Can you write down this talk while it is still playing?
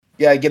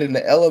Yeah, get in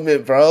the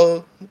element,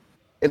 bro.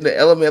 In the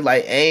element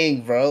like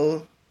Aang,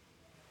 bro.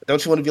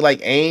 Don't you want to be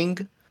like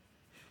Aang?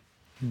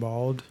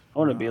 Bald. I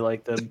want to be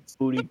like the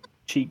booty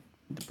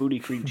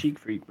creek cheek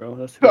freak, bro.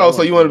 That's who I Oh,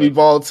 so you want to be like.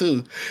 bald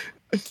too?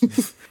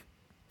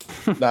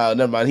 Nah,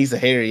 never mind. He's a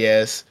hairy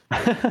ass.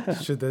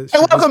 And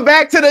welcome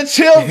back to the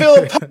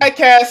Chillville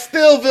podcast,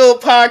 Stillville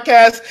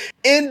podcast,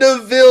 in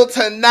the Ville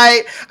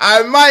tonight.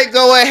 I might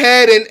go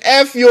ahead and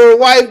F your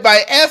wife.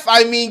 By F,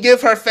 I mean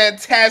give her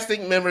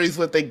fantastic memories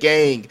with the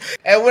gang.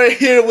 And we're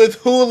here with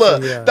Hula,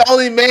 the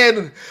only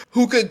man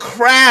who could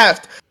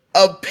craft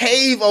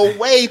pave a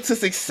way to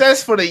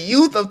success for the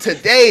youth of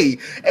today.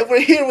 And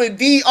we're here with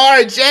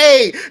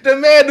DRJ, the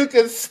man who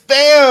can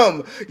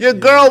spam your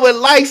girl with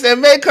likes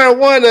and make her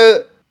want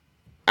to...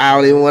 I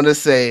don't even want to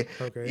say.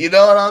 Okay. You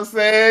know what I'm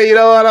saying? You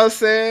know what I'm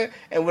saying?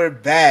 And we're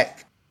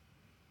back.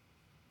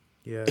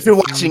 Yeah. If you're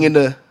watching in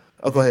the...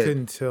 Oh, go ahead. I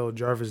couldn't tell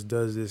Jarvis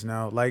does this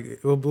now.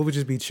 Like, we'll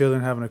just be chilling,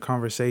 having a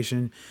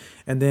conversation.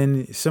 And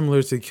then,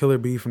 similar to Killer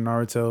B from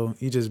Naruto,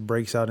 he just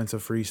breaks out into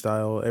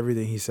freestyle.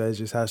 Everything he says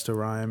just has to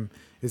rhyme.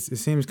 It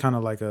seems kind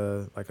of like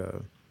a...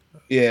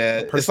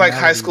 Yeah, it's like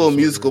High School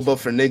Musical, but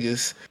for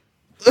niggas.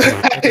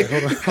 Okay,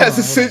 hold on, that's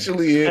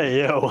essentially it. Hey,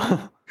 yo.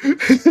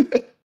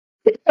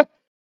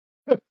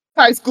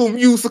 High School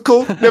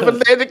Musical, never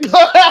let it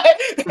go.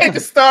 They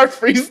just start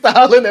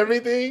freestyling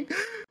everything.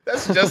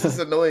 That's just as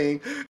annoying.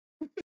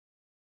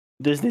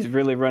 Disney's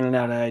really running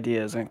out of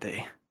ideas, aren't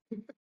they?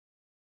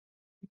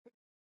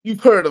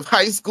 You've heard of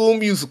High School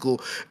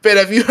Musical, but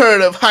have you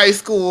heard of High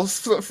School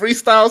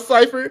Freestyle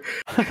Cypher?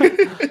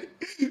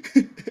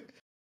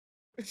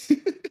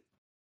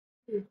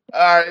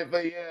 All right,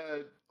 but yeah,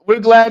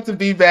 we're glad to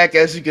be back,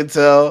 as you can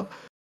tell.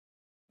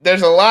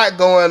 There's a lot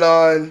going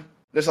on.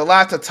 There's a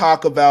lot to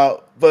talk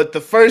about, but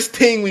the first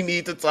thing we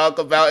need to talk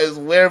about is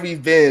where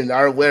we've been,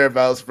 our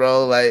whereabouts,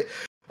 bro. Like,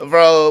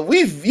 bro,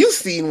 you've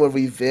seen where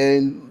we've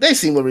been. They've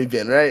seen where we've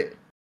been, right?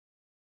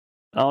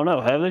 I don't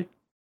know, have they?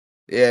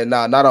 Yeah,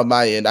 nah, not on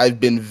my end. I've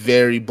been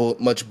very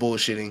much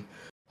bullshitting.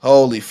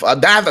 Holy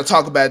fuck. I have to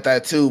talk about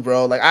that too,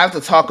 bro. Like, I have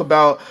to talk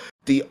about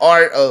the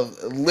art of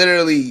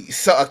literally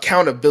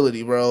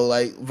accountability, bro.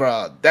 Like,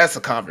 bro, that's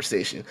a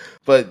conversation.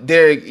 But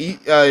Derek,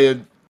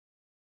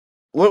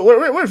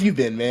 where have you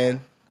been,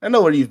 man? I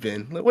know where you've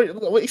been.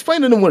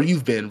 Explain to them where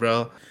you've been,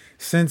 bro.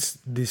 Since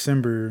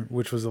December,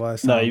 which was the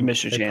last time you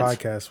missed your chance.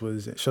 Podcast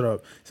was... Shut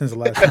up. Since the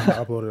last time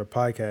I uploaded a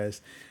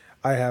podcast,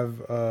 I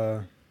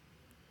have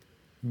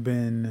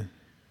been...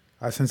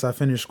 since I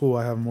finished school,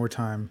 I have more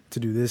time to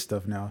do this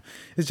stuff now.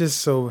 It just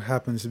so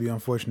happens to be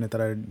unfortunate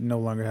that I no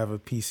longer have a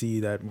PC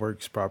that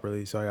works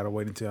properly, so I gotta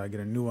wait until I get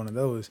a new one of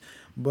those.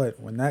 But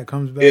when that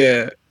comes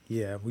back,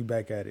 yeah, we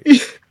back at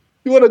it.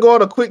 You want to go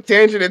on a quick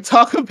tangent and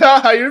talk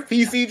about how your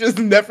PC just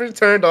never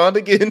turned on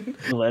again?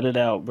 Let it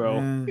out,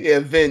 bro. Yeah,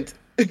 vent.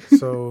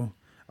 So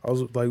I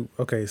was like,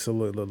 okay, so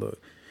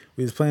look.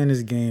 We was playing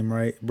this game,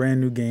 right?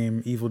 Brand new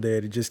game, Evil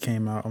Dead. It just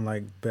came out. I'm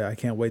like, bet I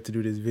can't wait to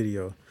do this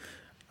video.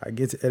 I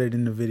get to edit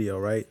in the video,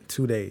 right?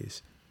 2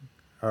 days.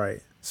 All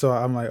right. So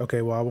I'm like,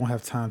 okay, well, I won't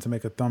have time to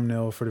make a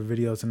thumbnail for the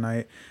video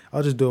tonight.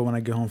 I'll just do it when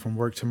I get home from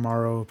work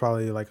tomorrow,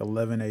 probably like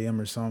 11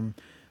 a.m. or something.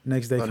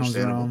 Next day comes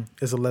around,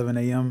 it's 11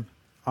 a.m.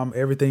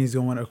 Everything's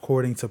going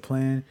according to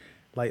plan,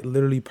 like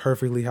literally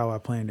perfectly how I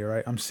planned it,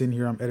 right? I'm sitting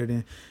here, I'm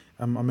editing,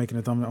 I'm making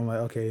a thumbnail. I'm like,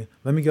 okay,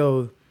 let me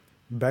go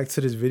back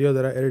to this video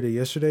that I edited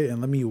yesterday and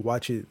let me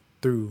watch it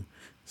through.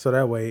 So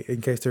that way,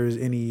 in case there's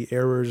any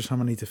errors or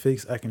something I need to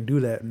fix, I can do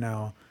that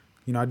now.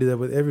 You know, I do that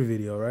with every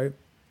video, right?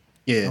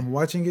 Yeah. I'm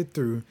watching it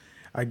through.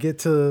 I get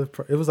to,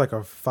 it was like a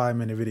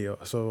 5-minute video.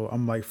 So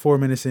I'm like 4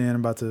 minutes in, I'm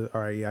about to,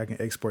 all right, yeah, I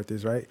can export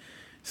this, right?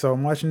 So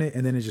I'm watching it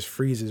and then it just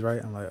freezes,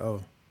 right? I'm like,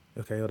 oh,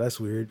 okay, well, that's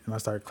weird. And I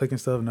start clicking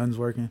stuff, nothing's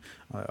working.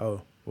 I'm like,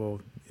 oh,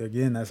 well,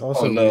 again, that's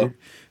also weird.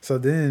 So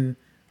then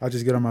I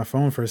just get on my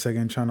phone for a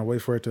second, trying to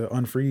wait for it to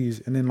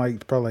unfreeze. And then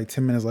like probably like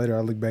 10 minutes later,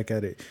 I look back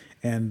at it.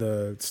 And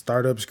the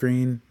startup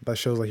screen that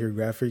shows like your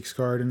graphics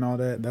card and all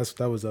that,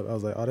 that was up. I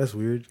was like, oh, that's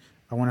weird.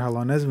 I wonder how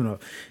long that's been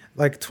up.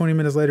 Like 20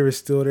 minutes later, it's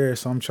still there.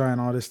 So I'm trying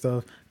all this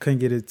stuff. Couldn't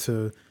get it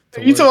to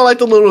you talking like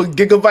the little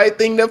gigabyte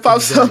thing that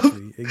pops up?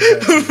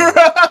 Exactly.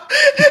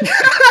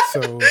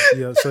 So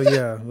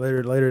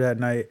later that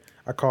night,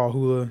 I called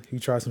Hula. He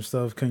tried some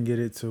stuff, couldn't get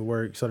it to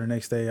work. So the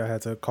next day, I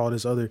had to call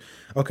this other.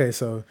 Okay,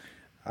 so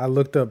I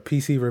looked up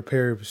PC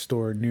repair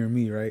store near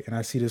me, right? And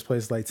I see this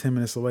place like 10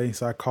 minutes away.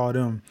 So I called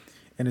him,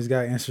 and this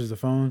guy answers the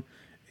phone.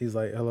 He's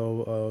like,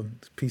 hello,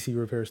 PC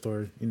repair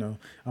store, you know.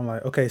 I'm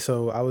like, okay,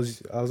 so I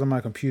was on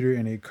my computer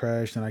and it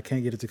crashed and I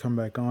can't get it to come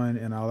back on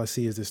and all I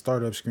see is this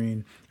startup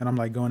screen and I'm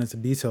like going into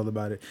detail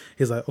about it.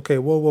 He's like, okay,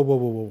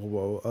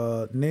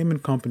 whoa. Name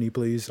and company,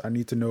 please. I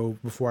need to know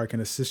before I can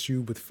assist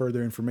you with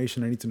further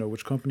information. I need to know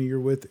which company you're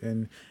with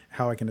and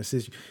how I can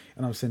assist you.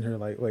 And I'm sitting here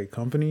like, wait,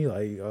 company?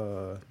 Like,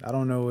 I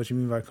don't know what you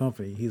mean by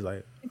company. He's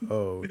like,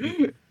 oh, you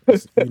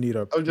need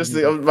a.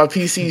 My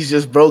PC's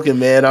just broken,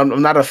 man.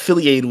 I'm not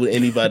affiliated with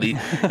anybody.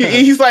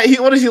 He's like,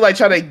 what is he like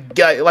trying to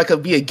get like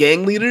be a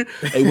gang leader?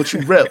 Hey, what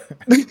you rep?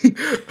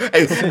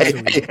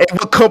 hey,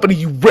 what company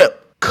you rep?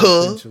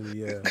 Cuz.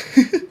 Yeah.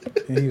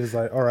 And he was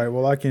like, all right,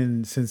 well, I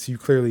can, since you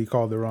clearly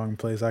called the wrong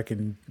place, I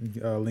can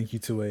link you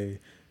to a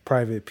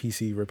private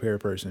PC repair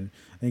person.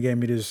 And he gave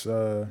me this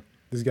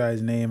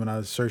guy's name, and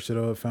I searched it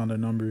up, found a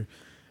number,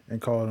 and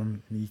called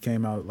him. And he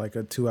came out like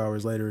 2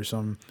 hours later or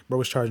something. Bro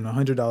was charging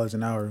 $100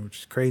 an hour, which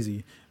is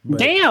crazy. But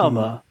damn,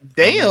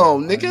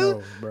 nigga,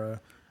 know, bro.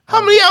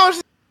 How many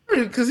hours?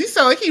 Because he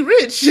sound like he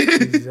rich.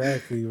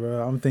 Exactly,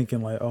 bro. I'm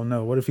thinking like, oh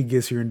no, what if he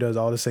gets here and does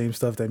all the same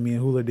stuff that me and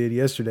Hula did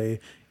yesterday,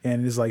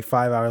 and it's like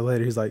 5 hours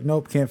later, he's like,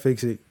 nope, can't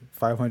fix it,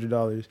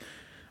 $500.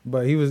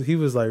 But he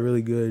was like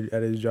really good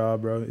at his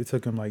job, bro. It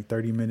took him like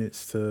 30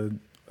 minutes to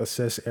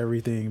assess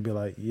everything and be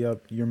like,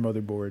 yep, your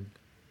motherboard.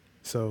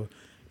 So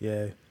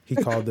yeah, he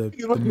called the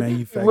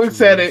manufacturer.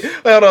 Looks at it.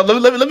 Hold on,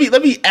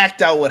 let me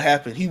act out what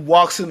happened. He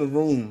walks in the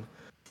room,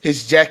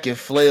 his jacket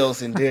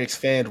flails in Derek's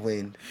fan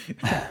wind.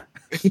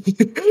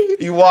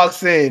 He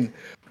walks in,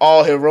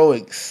 all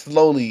heroic,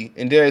 slowly,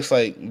 and Derek's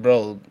like,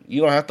 "Bro, you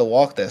don't have to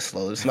walk that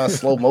slow. It's not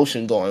slow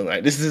motion going.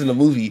 Right? This isn't a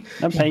movie."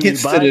 I'm paying you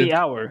by the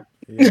hour.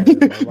 Yeah,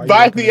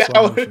 by the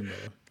hour. Motion,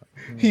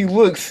 he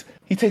looks.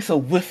 He takes a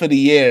whiff of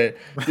the air.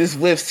 This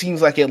whiff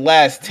seems like it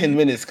lasts 10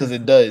 minutes because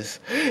it does.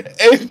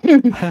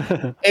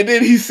 And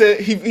then he said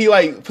he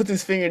like puts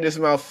his finger in his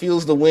mouth,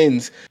 feels the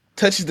winds,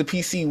 touches the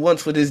PC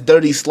once with his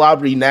dirty,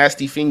 slobbery,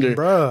 nasty finger.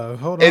 Bruh,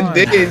 hold on. And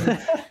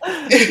then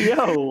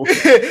yo,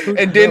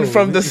 and then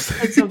from the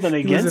something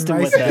against him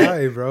with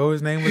guy, bro.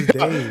 His name was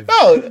Dave.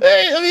 No,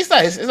 I mean it's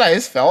not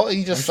his fault.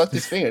 He just sucked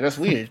his finger. That's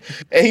weird.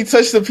 And he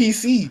touched the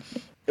PC,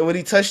 and when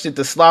he touched it,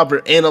 the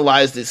slobber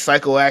analyzed it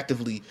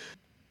psychoactively,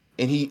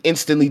 and he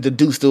instantly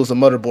deduced it was a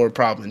motherboard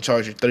problem and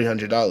charged it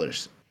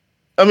 $300.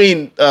 I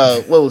mean,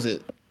 what was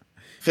it?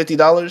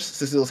 $50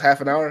 since it was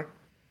half an hour.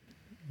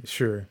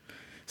 Sure.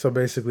 So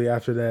basically,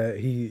 after that,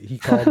 he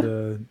called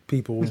the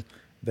people.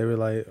 They were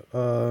like,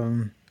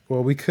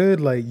 well, we could,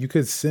 like, you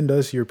could send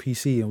us your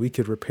PC and we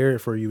could repair it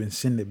for you and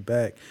send it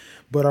back.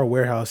 But our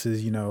warehouse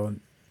is, you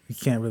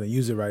can't really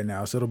use it right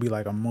now. So it'll be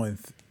like a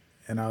month.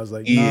 And I was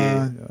like,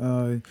 nah.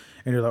 And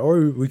they're like,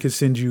 or we could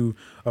send you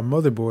a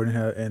motherboard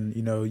and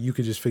you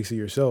could just fix it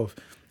yourself.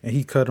 And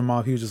he cut him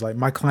off. He was just like,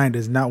 my client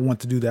does not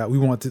want to do that. We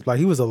want to, like,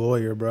 he was a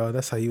lawyer, bro.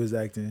 That's how he was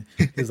acting.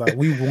 He's like,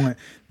 we want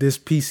this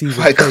PC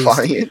replaced. My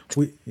client?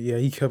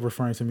 He kept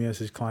referring to me as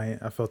his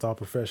client. I felt all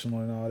professional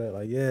and all that.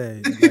 Like, yeah.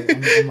 Like,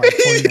 I'm like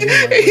pointing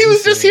at him, like, he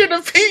was just here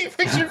to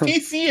fix your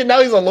PC, and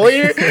now he's a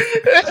lawyer?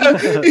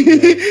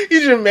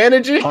 He's your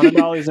manager?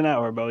 $100 an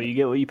hour, bro. You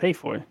get what you pay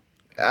for.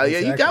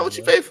 Exactly, you got what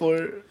you pay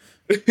for.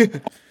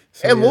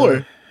 So, and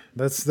more.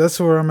 That's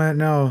where I'm at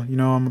now.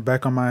 I'm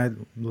back on my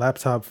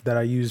laptop that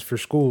I used for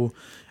school,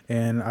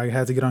 and I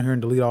had to get on here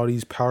and delete all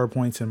these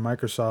PowerPoints and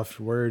Microsoft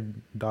Word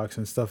docs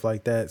and stuff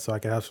like that so I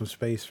could have some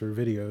space for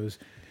videos.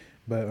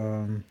 But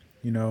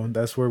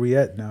that's where we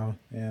at now.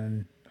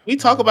 And we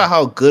talk about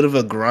how good of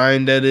a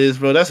grind that is,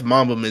 bro. That's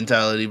Mamba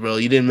mentality, bro.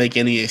 You didn't make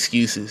any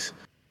excuses.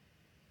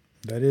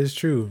 That is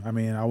true. I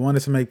mean, I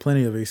wanted to make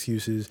plenty of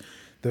excuses.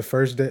 The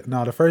first day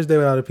without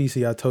a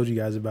PC, I told you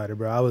guys about it,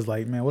 bro. I was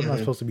like, man, what am I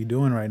supposed to be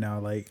doing right now?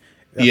 Like,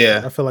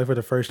 I feel like for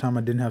the first time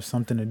I didn't have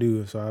something to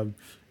do. So I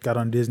got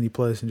on Disney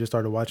Plus and just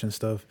started watching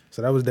stuff.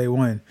 So that was day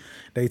one.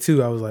 Day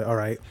two, I was like, all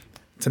right,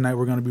 tonight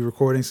we're going to be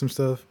recording some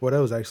stuff. Well, that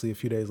was actually a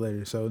few days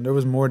later. So there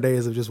was more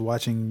days of just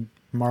watching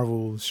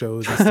Marvel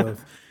shows and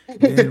stuff.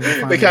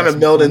 They kind of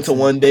meld into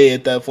one day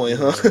at that point,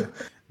 huh? Yeah,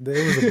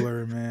 it was a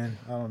blur, man.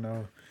 I don't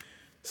know.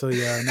 So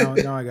yeah,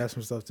 now I got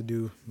some stuff to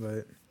do,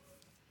 but...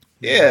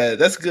 Yeah,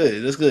 that's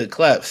good. That's good.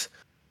 Claps.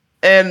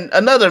 And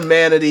another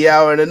man of the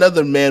hour and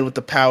another man with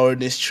the power in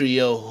this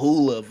trio,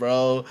 Hula,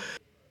 bro.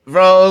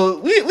 Bro,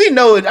 we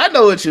know it. I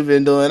know what you've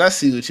been doing. I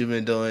see what you've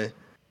been doing.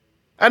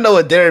 I know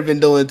what Derek been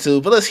doing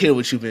too, but let's hear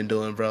what you've been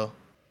doing, bro.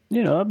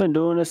 I've been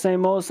doing the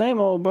same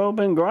old, bro.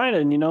 Been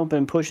grinding,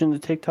 been pushing the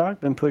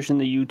TikTok, been pushing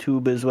the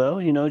YouTube as well,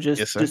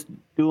 just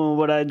doing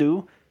what I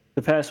do.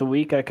 The past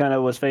week, I kind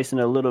of was facing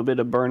a little bit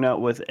of burnout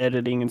with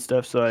editing and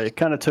stuff, so I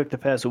kind of took the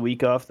past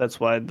week off. That's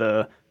why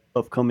the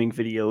upcoming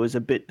video is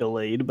a bit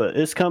delayed, but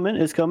it's coming.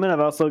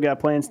 I've also got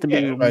plans to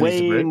be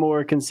way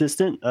more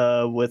consistent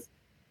with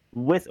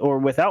or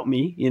without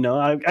me.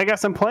 I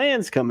got some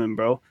plans coming,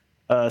 bro.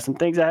 Some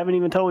things I haven't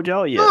even told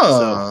y'all yet.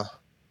 So.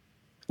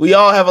 We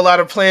all have a lot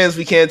of plans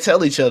we can't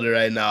tell each other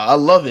right now. I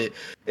love it.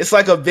 It's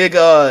like a big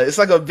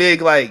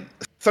like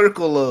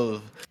circle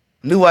of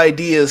new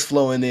ideas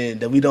flowing in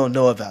that we don't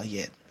know about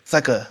yet. It's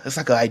like an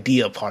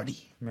idea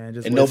party. Man,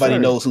 just and nobody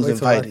knows who's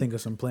invited. I think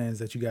of some plans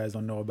that you guys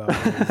don't know about.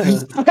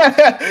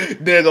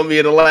 They're gonna be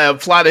in the lab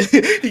plotting.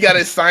 He got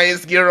his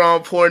science gear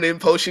on, pouring in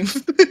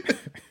potions.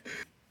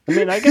 I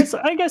mean, I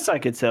guess I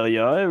could tell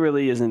y'all. It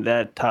really isn't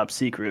that top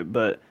secret,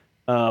 but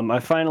I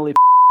finally.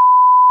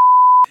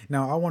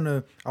 Now I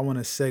wanna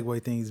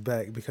segue things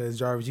back because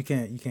Jarvis, you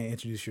can't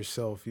introduce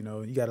yourself. You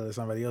gotta let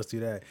somebody else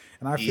do that.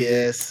 And I figured,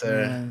 yes,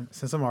 sir. Man,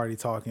 since I'm already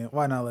talking,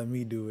 why not let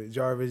me do it?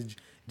 Jarvis,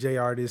 J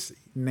Artist,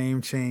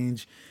 name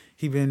change.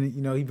 He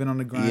been on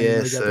the grind.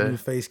 Yes, he got the new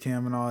face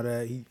cam and all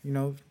that. He,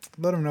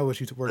 let him know what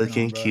you're working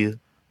looking on, bro. Cute.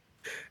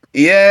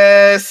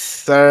 Yes,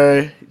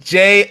 sir.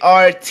 J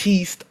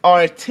Artist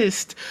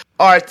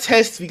or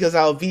test because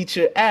I'll beat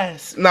your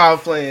ass. No, I'm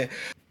playing.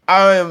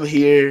 I am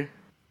here.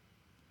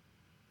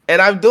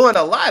 And I'm doing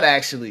a lot,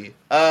 actually.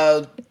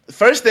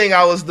 First thing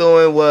I was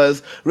doing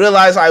was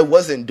realize I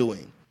wasn't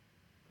doing.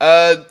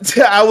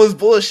 I was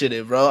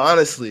bullshitting, bro,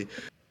 honestly.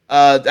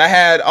 I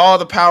had all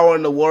the power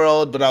in the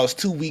world, but I was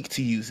too weak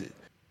to use it.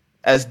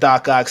 As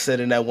Doc Ock said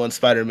in that one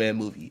Spider-Man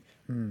movie.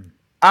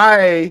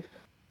 I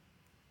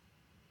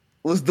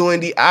was doing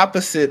the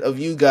opposite of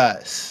you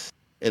guys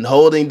and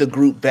holding the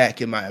group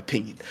back, in my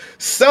opinion.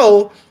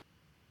 So,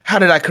 how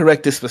did I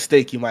correct this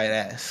mistake, you might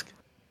ask?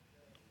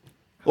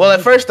 Well,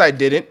 at first I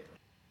didn't.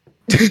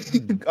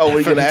 Oh, were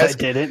you gonna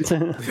ask? I didn't.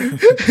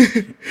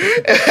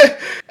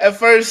 At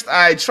first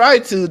I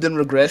tried to, then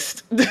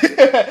regressed.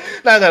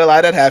 Not gonna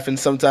lie, that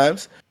happens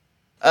sometimes.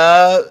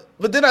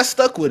 But then I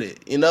stuck with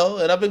it, you know,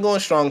 and I've been going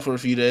strong for a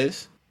few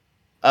days.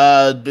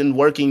 Been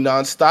working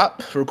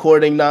nonstop,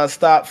 recording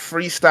nonstop,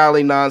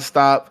 freestyling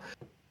nonstop.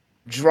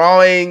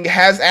 Drawing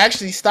has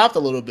actually stopped a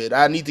little bit.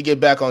 I need to get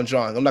back on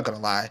drawing. I'm not gonna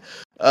lie.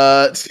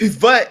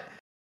 But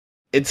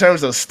in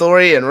terms of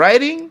story and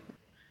writing,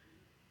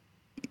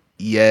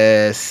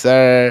 yes,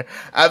 sir.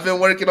 I've been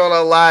working on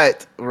a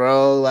lot,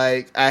 bro.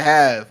 Like, I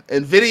have.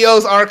 And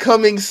videos are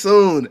coming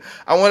soon.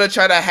 I want to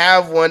try to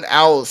have one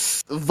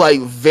out,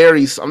 like,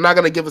 very soon. I'm not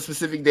going to give a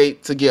specific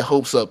date to get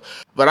hopes up.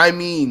 But I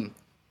mean,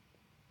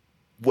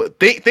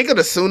 think of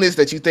the soonest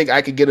that you think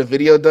I could get a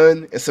video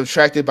done and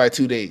subtract it by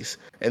 2 days.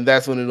 And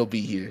that's when it'll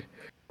be here.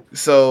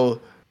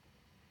 So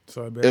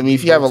I mean,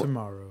 if you have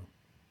tomorrow.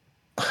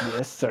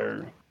 Yes,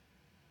 sir.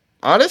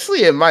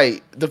 Honestly, it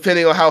might,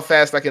 depending on how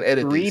fast I can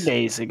edit 3 these.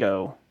 days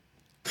ago.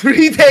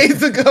 3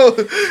 days ago.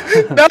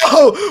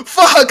 No,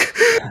 fuck.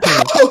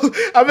 No,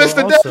 I missed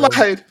the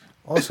deadline.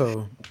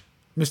 Also,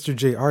 Mr.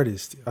 J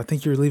Artist, I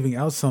think you're leaving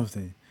out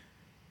something.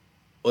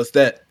 What's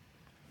that?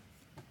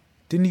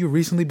 Didn't you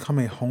recently become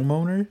a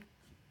homeowner?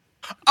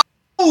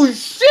 Oh,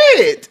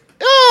 shit.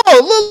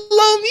 Oh,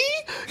 little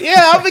me?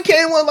 Yeah, I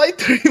became one like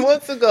 3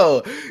 months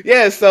ago.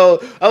 Yeah,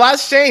 so a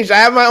lot's changed. I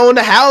have my own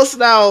house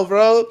now,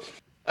 bro.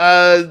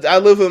 I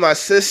live with my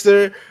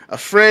sister, a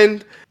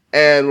friend,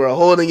 and we're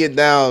holding it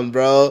down,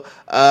 bro.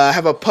 I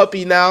have a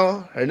puppy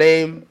now. Her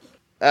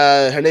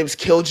name's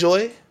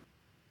Killjoy.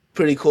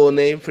 Pretty cool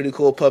name, pretty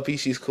cool puppy.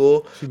 She's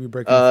cool. She be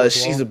breaking the fourth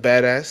she's wall? a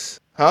badass.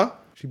 Huh?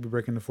 She be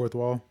breaking the fourth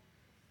wall.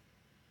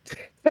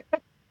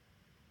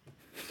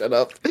 Shut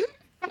up.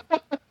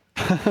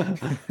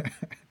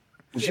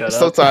 Shut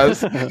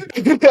Sometimes.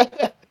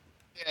 Yeah,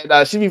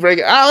 nah, she be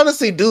breaking. I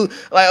honestly do.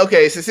 Like,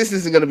 okay, since this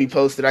isn't going to be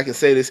posted, I can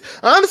say this.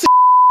 Honestly,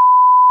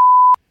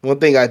 one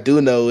thing I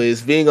do know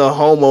is being a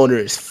homeowner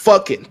is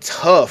fucking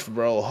tough,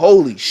 bro.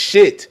 Holy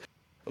shit.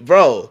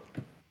 Bro.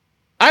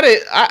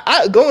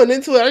 I going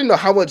into it, I didn't know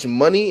how much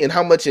money and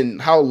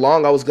how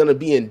long I was gonna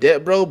be in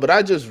debt, bro. But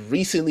I just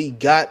recently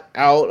got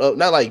out of,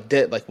 not like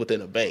debt like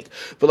within a bank,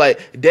 but like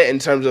debt in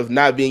terms of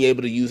not being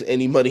able to use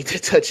any money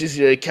that touches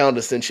your account,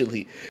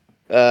 essentially.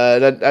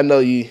 I know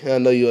you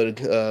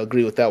would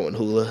agree with that one,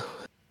 Hula,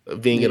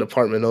 being an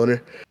apartment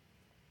owner.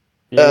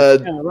 Yeah,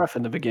 it's kind of rough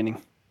in the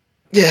beginning.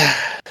 Yeah.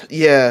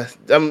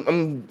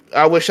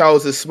 I wish I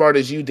was as smart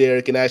as you,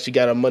 Derek, and actually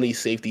got a money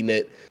safety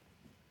net.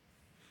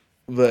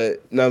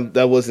 But no,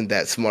 that wasn't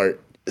that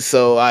smart.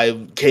 So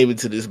I came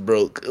into this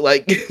broke.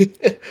 Like,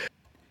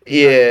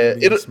 yeah,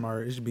 it's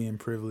smart. It's being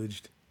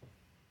privileged.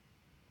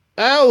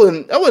 I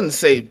wouldn't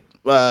say.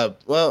 I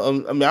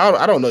mean,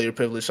 I don't know your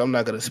privilege, so I'm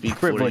not gonna speak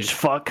privileged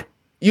for you. Fuck.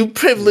 You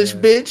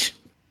privileged bitch.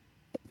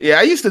 Yeah,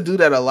 I used to do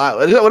that a lot.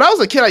 When I was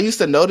a kid, I used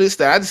to notice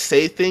that I'd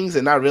say things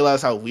and not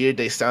realize how weird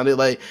they sounded.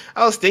 Like,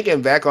 I was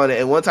thinking back on it,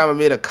 and one time I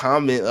made a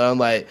comment on,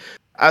 like,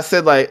 I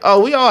said, like,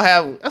 oh, we all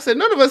have, I said,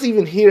 none of us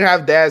even here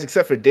have dads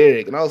except for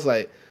Derek. And I was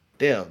like,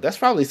 damn, that's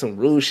probably some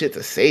rude shit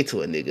to say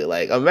to a nigga.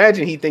 Like,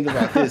 imagine he think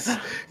about this.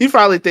 He's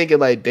probably thinking,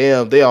 like,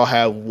 damn, they all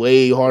have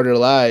way harder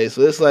lives.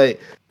 So it's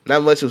like,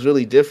 not much was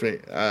really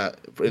different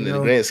in the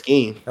grand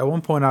scheme. At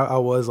one point, I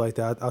was like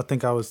that. I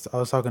think I was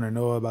talking to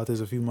Noah about this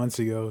a few months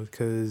ago,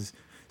 because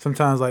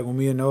sometimes, like, when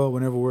me and Noah,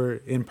 whenever we're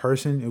in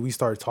person and we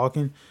start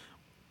talking,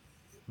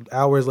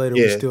 hours later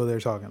we're still there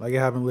talking. Like, it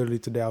happened literally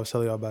today. I was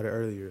telling y'all about it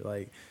earlier.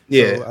 Like,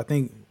 so I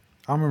think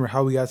I don't remember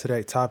how we got to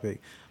that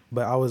topic,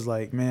 but I was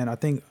like, man, I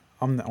think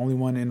I'm the only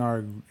one in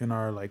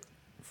our like,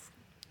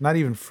 not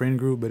even friend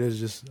group, but it's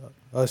just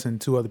us and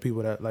 2 other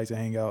people that like to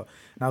hang out.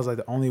 And I was like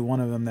the only one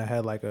of them that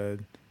had like a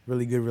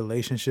really good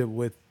relationship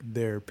with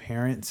their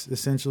parents,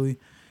 essentially.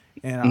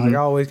 And I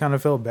always kind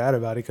of felt bad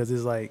about it, because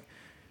it's like,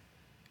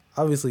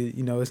 obviously,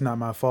 you know, it's not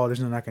my fault. There's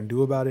nothing I can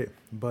do about it,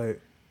 but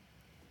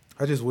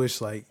I just wish,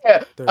 like,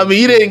 I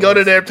mean, you didn't go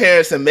to their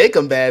parents and make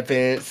them bad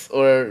parents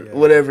or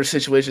whatever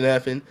situation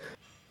happened.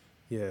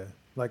 Yeah,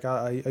 like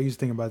I used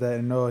to think about that,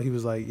 and Noah, he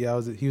was like, he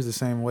was the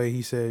same way.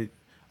 He said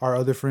our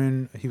other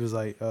friend, he was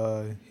like,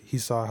 he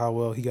saw how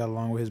well he got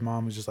along with his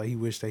mom. It was just like he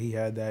wished that he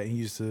had that, and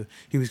he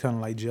was kind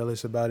of like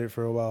jealous about it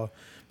for a while,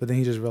 but then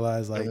he just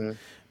realized, like,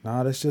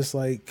 nah, that's just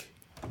like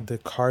the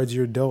cards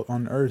you're dealt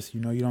on Earth.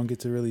 You know, you don't get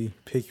to really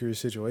pick your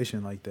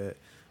situation like that.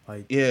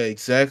 Like, yeah,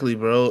 exactly,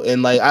 bro.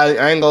 And like, I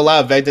ain't gonna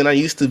lie, back then I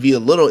used to be a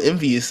little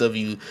envious of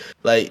you.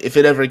 Like, if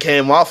it ever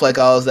came off like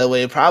I was that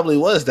way, it probably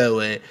was that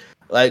way.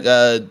 Like,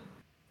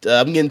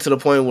 I'm getting to the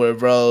point where,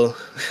 bro,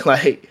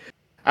 like,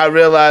 I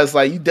realized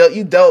like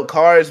you dealt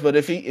cards, but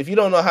if you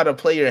don't know how to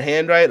play your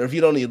hand right, or if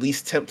you don't at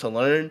least attempt to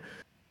learn,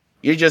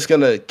 you're just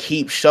gonna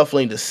keep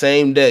shuffling the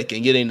same deck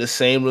and getting the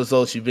same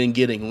results you've been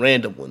getting,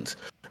 random ones,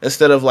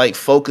 instead of like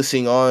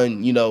focusing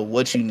on, you know,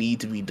 what you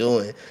need to be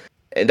doing.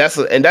 And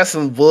that's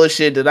some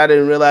bullshit that I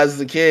didn't realize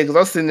as a kid, because I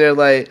was sitting there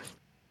like,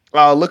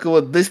 oh, look at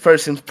what this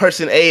person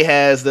A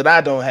has that I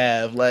don't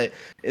have. Like,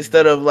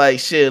 instead of like,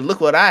 shit,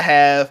 look what I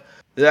have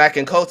that I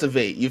can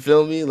cultivate. You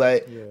feel me?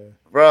 Like, yeah.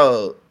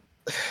 Bro.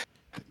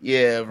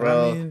 Yeah,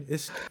 bro. I mean,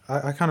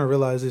 I kind of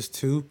realize this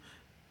too.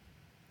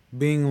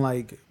 Being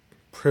like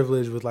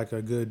privileged with like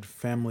a good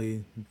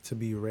family to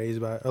be raised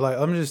by, like,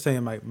 I'm just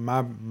saying, like,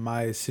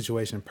 my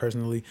situation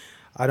personally,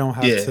 I don't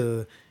have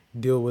to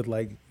deal with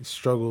like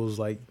struggles,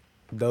 like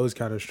those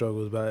kind of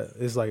struggles, but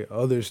it's like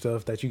other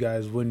stuff that you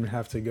guys wouldn't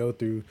have to go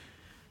through.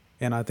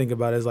 And I think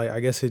about it as like,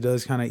 I guess it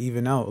does kind of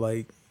even out.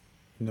 Like,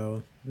 you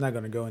know, I'm not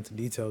gonna go into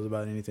details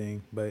about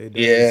anything, but it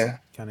does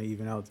kind of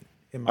even out.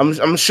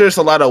 I'm sure it's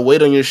a lot of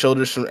weight on your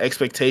shoulders from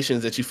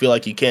expectations that you feel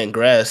like you can't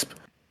grasp.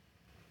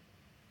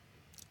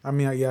 I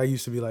mean, I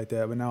used to be like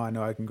that, but now I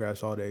know I can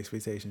grasp all the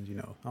expectations, you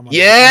know. I'm on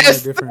a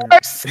different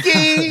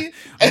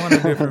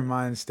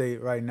mind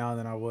state right now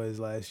than I was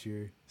last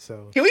year.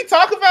 So can we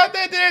talk about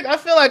that, Derek? I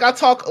feel like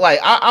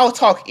I'll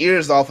talk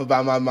ears off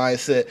about my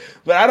mindset,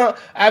 but I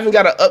haven't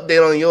got an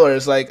update on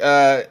yours. Like,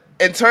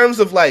 in terms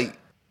of like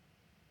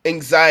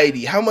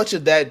anxiety, how much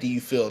of that do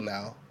you feel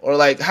now? Or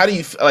like,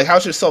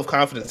 how's your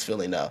self-confidence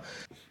feeling now?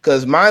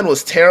 Because mine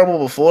was terrible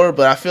before,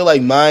 but I feel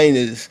like mine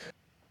is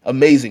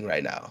amazing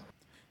right now.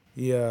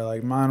 Yeah,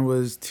 like mine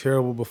was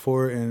terrible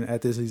before, and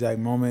at this exact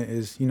moment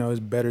is, you know, it's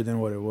better than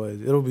what it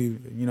was. It'll be,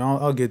 you know,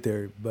 I'll get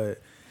there,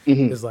 but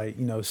it's like,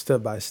 you know,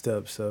 step by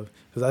step. So,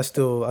 because I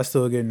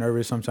still get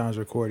nervous sometimes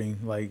recording,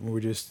 like when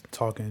we're just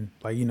talking,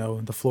 like, you know,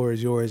 the floor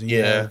is yours, and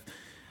you have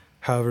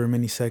however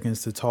many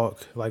seconds to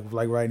talk, like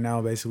right now,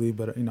 basically.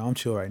 But, you know, I'm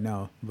chill right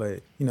now.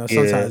 But, you know,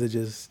 sometimes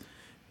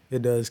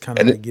it does kind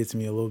of like gets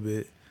me a little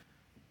bit.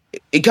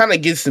 It kind of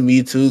gets to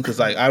me too, because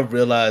like I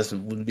realized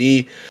with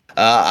me,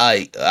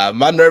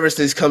 my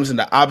nervousness comes in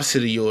the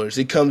opposite of yours.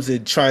 It comes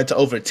in trying to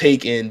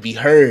overtake and be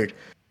heard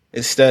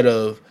instead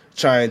of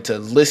trying to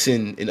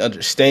listen and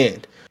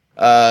understand.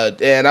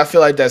 And I feel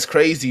like that's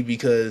crazy,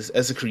 because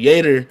as a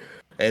creator,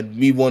 and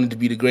me wanting to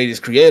be the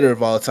greatest creator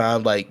of all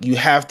time, like, you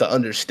have to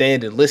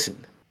understand and listen.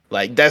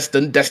 Like, that's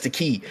the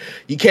key.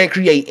 You can't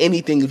create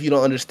anything if you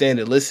don't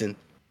understand and listen.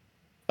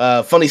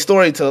 Funny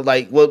story to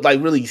like what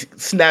like really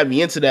snapped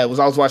me into that was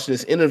I was watching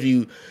this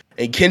interview,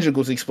 and Kendrick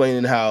was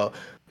explaining how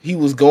he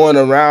was going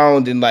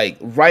around and like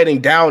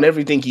writing down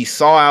everything he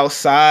saw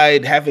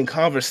outside, having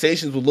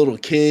conversations with little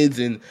kids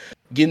and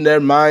getting their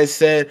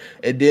mindset,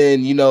 and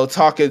then, you know,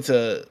 talking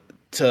to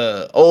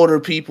older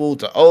people,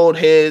 to old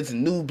heads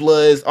and new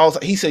bloods. Also,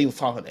 he said he was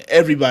talking to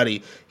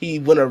everybody. He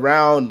went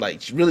around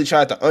like really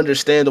tried to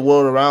understand the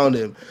world around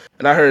him.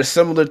 And I heard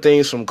similar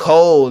things from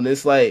Cole, and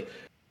it's like,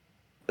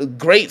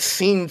 greats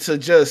seem to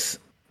just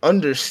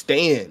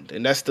understand,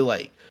 and that's the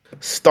like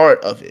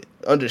start of it,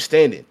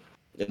 understanding.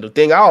 And the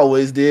thing I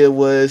always did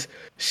was,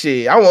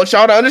 shit, I want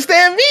y'all to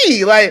understand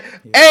me. Like,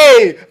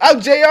 hey, I'm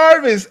Jay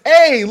Arvis.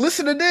 Hey,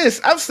 listen to this.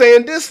 I'm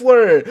saying this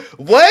word.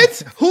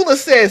 What? Hula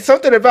said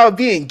something about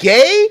being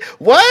gay?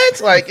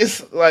 What? Like,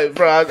 it's like,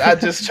 bro, I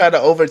just try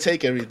to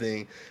overtake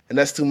everything, and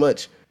that's too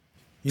much.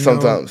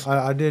 Sometimes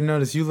I did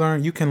notice you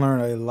can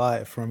learn a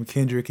lot from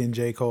Kendrick and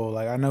J. Cole.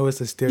 Like, I know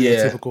it's a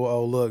stereotypical,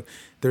 oh look,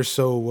 they're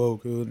so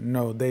woke.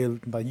 No, they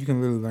like, you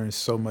can really learn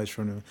so much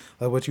from them.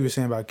 Like what you were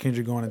saying about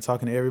Kendrick going and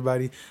talking to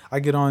everybody. I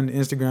get on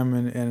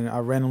Instagram and I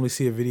randomly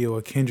see a video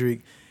of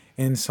Kendrick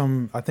in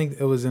I think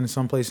it was in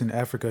some place in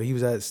Africa. He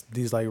was at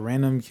these like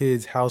random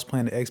kids' house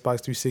playing the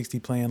Xbox 360,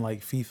 playing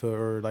like FIFA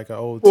or like an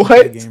old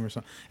 2K game or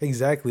something.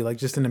 Exactly, like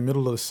just in the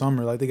middle of the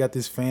summer. Like they got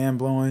this fan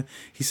blowing.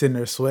 He's sitting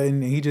there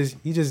sweating, and he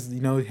just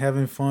you know,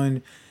 having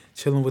fun,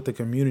 chilling with the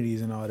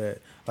communities and all that.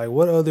 Like,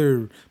 what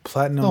other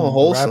platinum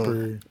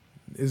rapper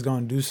is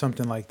gonna do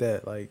something like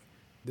that? Like,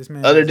 this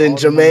man, other than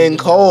Jermaine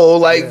Cole,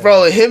 like,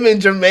 bro, him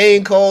and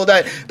Jermaine Cole,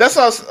 that's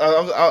how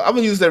I'm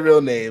gonna use their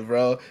real name,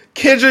 bro.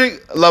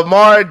 Kendrick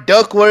Lamar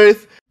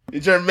Duckworth,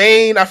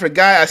 Jermaine, I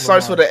forgot. It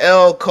starts with an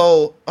L.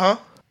 Cole, huh?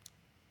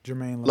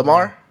 Jermaine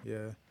Lamar.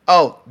 Yeah.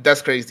 Oh,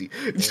 that's crazy.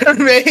 Yeah.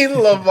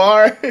 Jermaine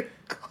Lamar.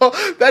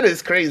 That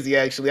is crazy.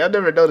 Actually, I've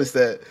never noticed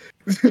that.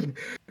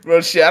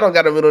 Bro, shit, I don't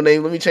got a middle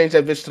name. Let me change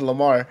that bitch to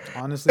Lamar.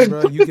 Honestly,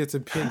 bro, you get to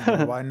pick.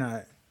 Why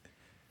not?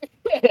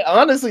 Yeah,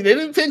 honestly, they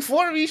didn't pick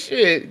for me.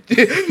 Shit,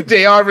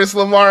 J. Arvis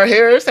Lamar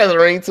Harris has a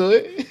ring to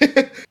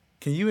it.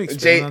 Can you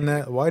expand on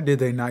that? Why did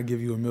they not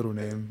give you a middle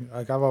name?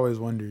 Like, I've always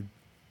wondered.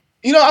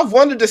 You know, I've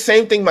wondered the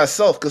same thing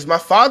myself, because my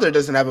father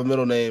doesn't have a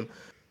middle name,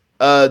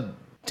 and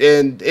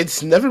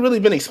it's never really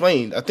been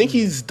explained. I think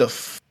he's the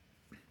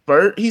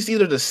first. He's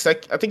either the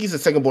second. I think he's the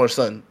second born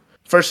son,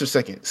 first or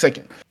second.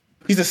 Second.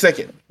 He's the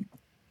second.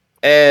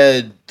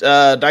 and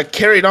I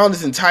carried on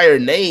his entire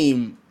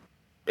name,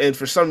 and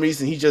for some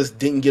reason he just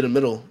didn't get a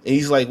middle, and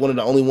he's like one of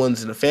the only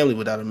ones in the family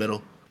without a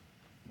middle.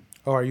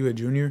 Oh, are you a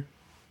junior?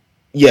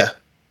 Yeah.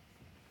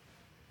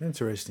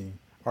 Interesting.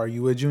 Are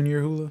you a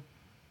junior, Hula?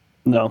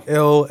 No.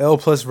 L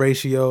plus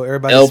ratio.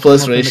 Everybody. L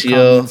plus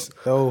ratio.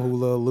 L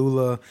Hula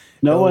Lula.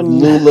 No one.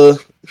 Lula.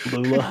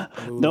 Lula.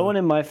 No one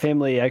in my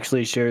family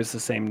actually shares the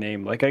same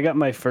name. Like I got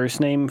my first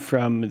name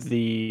from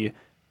the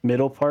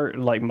middle part,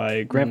 like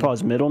my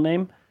grandpa's middle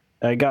name.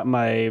 I got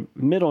my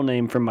middle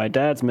name from my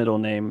dad's middle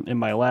name, and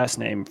my last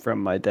name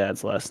from my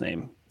dad's last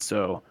name.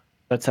 So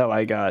that's how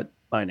I got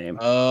my name.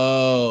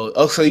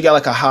 Oh, so you got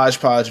like a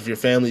hodgepodge of your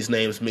family's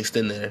names mixed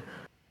in there.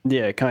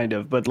 Yeah, kind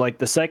of. But like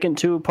the second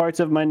two parts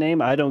of my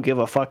name, I don't give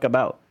a fuck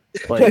about.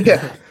 Like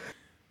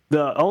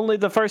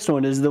the first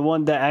one is the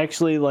one that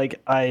actually like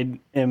I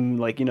am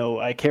like, you know,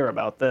 I care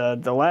about.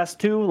 The last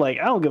two, like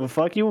I don't give a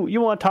fuck. You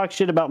want to talk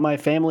shit about my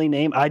family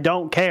name? I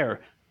don't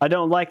care. I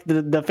don't like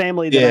the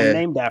family that I'm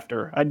named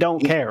after. I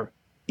don't care.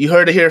 You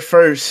heard it here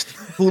first.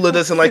 Hula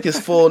doesn't like his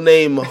full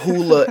name,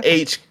 Hula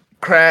H.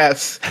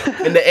 Crafts,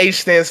 and the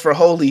H stands for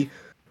holy.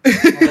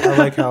 I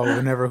like how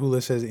whenever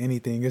Hula says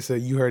anything, it's a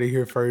you heard it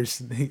here first,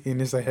 and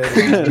it's a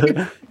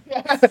headline.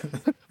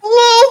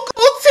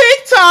 Local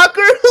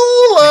TikToker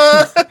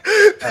Hula.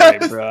 All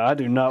right, bro. I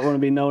do not want to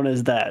be known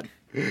as that.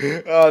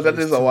 Oh, that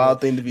is a wild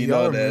thing to be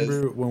known as.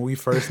 Remember when we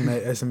first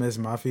met SMS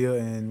Mafia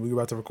and we were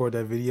about to record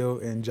that video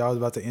and John was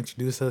about to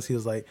introduce us? He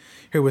was like,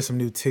 "Here with some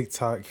new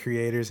TikTok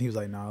creators." And he was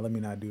like, "Nah, let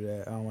me not do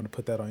that. I don't want to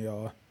put that on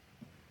y'all."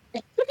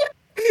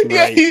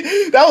 Yeah,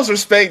 that was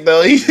respect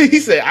though. He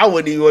said I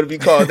wouldn't even want to be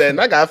called that, and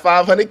I got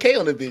 500K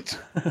on the bitch.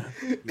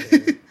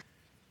 Yeah.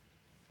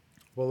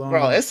 Well,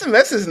 bro,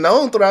 SMS is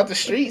known throughout the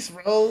streets,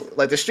 bro.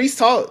 Like the streets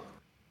talk.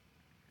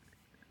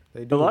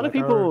 A lot of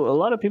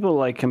people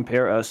like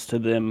compare us to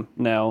them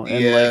now,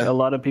 and like a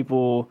lot of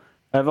people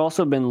have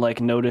also been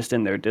like noticed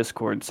in their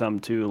Discord some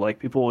too. Like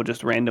people will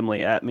just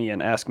randomly at me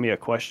and ask me a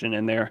question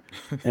in there,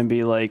 and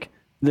be like.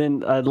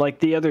 Then, like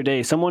the other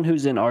day, someone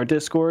who's in our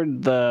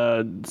Discord,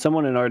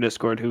 someone in our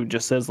Discord who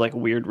just says like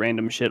weird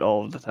random shit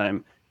all of the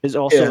time is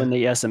also in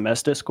the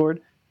SMS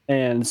Discord.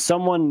 And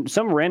some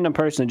random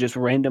person just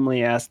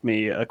randomly asked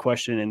me a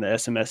question in the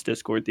SMS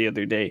Discord the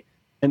other day.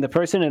 And the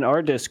person in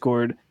our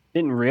Discord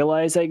didn't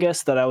realize, I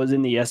guess, that I was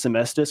in the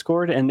SMS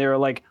Discord. And they were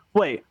like,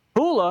 wait,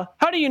 Hula,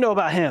 how do you know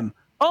about him?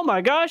 Oh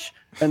my gosh.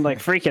 And like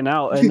freaking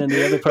out. And then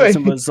the other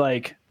person was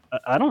like,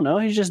 I don't know.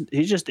 He's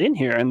just in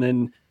here. And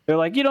then they're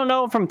like, you don't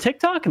know him from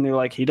TikTok? And they're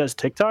like, he does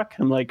TikTok?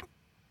 I'm like,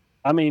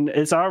 I mean,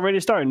 it's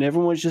already starting.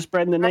 Everyone's just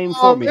spreading the name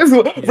for me.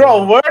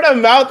 Bro, word of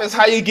mouth is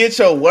how you get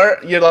your word.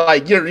 You're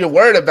like, your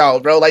word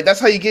about, bro. Like, that's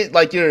how you get,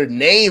 like, your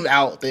name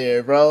out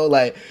there, bro.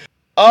 Like,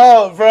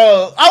 oh,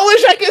 bro. I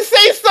wish I could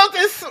say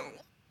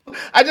something.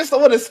 I just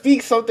don't want to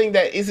speak something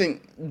that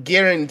isn't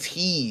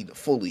guaranteed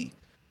fully.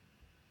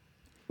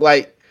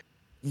 Like,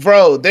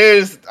 bro,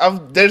 there's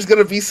going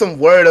to be some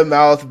word of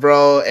mouth,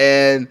 bro,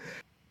 and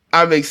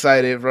I'm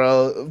excited,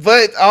 bro.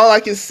 But all I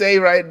can say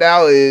right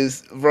now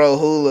is, bro,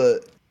 Hula,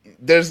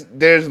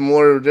 there's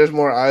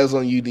more eyes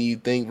on you than you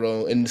think,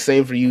 bro. And the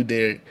same for you,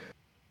 Derek.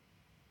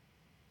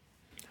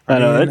 I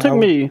know. It took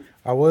me.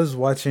 I was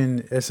watching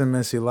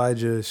SMS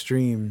Elijah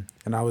stream,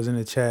 and I was in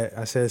the chat.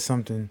 I said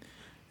something,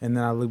 and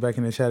then I looked back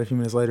in the chat a few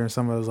minutes later, and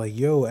somebody was like,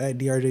 "Yo, at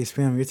DRJ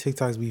Spam, your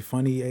TikToks be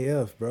funny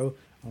AF, bro."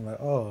 I'm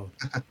like, "Oh,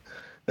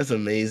 that's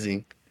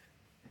amazing,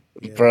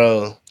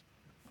 bro."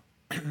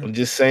 I'm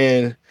just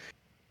saying.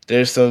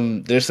 There's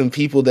some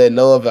people that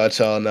know about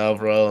y'all now,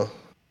 bro.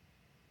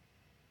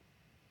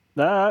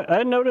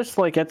 I noticed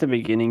like at the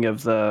beginning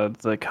of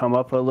the come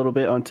up a little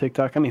bit on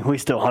TikTok. I mean, we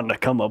still on the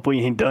come up.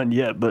 We ain't done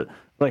yet, but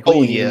like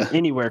we ain't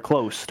anywhere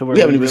close to where we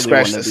haven't even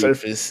scratched the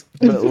surface.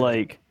 But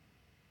like,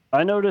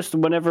 I noticed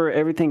whenever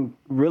everything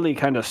really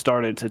kind of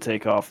started to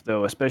take off,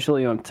 though,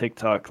 especially on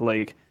TikTok,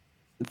 like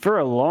for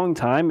a long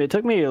time, it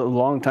took me a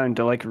long time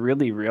to like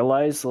really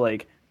realize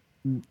like.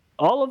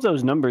 All of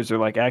those numbers are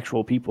like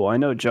actual people. I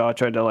know Jaw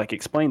tried to like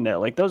explain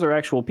that. Like those are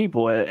actual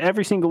people.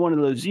 Every single one of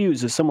those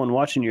views is someone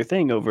watching your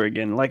thing over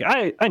again. Like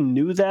I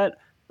knew that,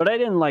 but I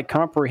didn't like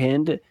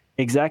comprehend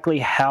exactly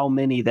how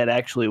many that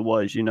actually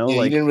was, you know? Yeah,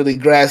 like you didn't really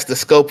grasp the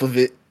scope of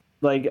it.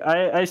 Like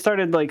I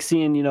started like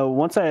seeing, you know,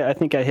 once I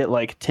think I hit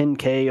like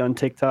 10K on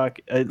TikTok,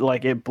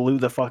 it blew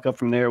the fuck up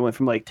from there. It went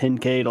from like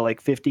 10K to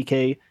like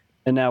 50K,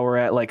 and now we're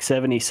at like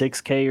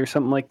 76K or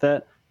something like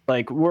that.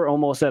 Like we're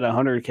almost at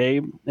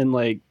 100K, and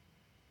like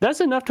that's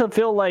enough to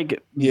feel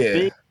like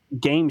big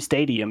game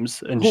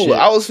stadiums and shit.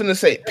 I was gonna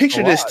say,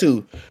 picture this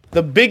too.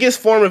 The biggest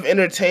form of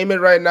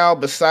entertainment right now,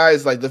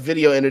 besides like the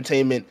video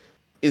entertainment,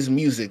 is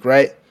music,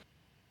 right?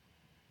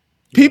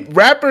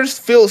 Rappers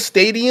fill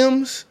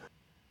stadiums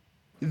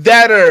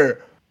that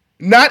are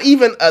not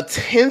even a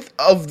tenth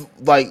of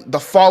like the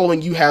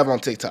following you have on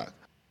TikTok.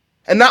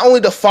 And not only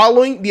the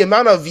following, the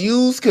amount of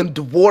views can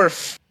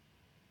dwarf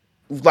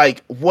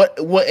like what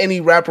any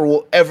rapper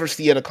will ever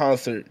see at a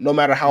concert, no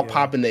matter how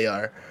poppin' they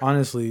are.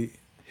 Honestly,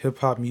 hip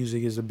hop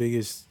music is the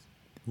biggest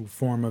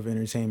form of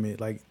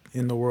entertainment. Like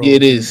in the world. Yeah,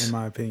 it is. In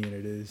my opinion,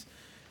 it is.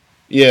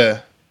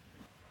 Yeah.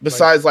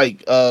 Besides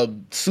like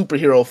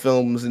superhero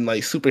films and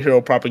like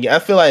superhero propaganda, I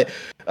feel like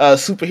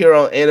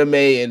superhero anime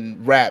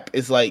and rap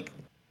is like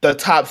the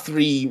top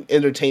 3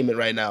 entertainment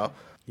right now.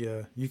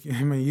 Yeah,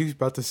 you're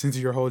about to center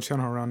your whole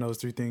channel around those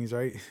 3 things,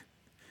 right?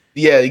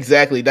 Yeah,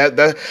 exactly.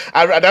 That's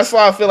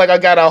why I feel like I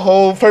got a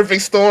whole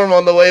perfect storm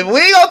on the way. But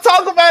we ain't gonna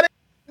talk about it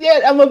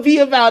yet. I'm gonna be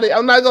about it.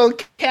 I'm not gonna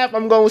cap.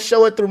 I'm gonna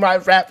show it through my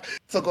rap.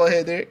 So go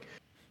ahead, Derek.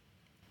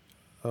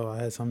 Oh, I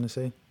had something to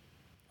say.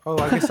 Oh,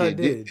 I guess I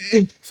did.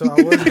 So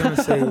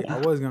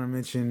I was gonna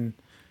mention.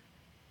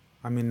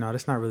 I mean, no,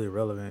 that's not really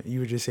relevant. You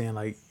were just saying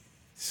like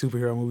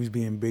superhero movies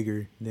being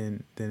bigger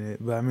than it.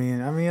 But I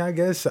mean, I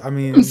guess I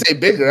wouldn't say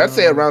bigger. I'd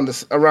say around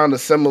a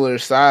similar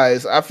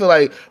size. I feel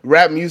like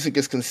rap music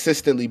is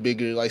consistently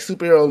bigger. Like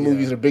superhero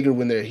movies are bigger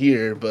when they're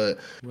here, but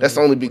that's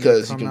only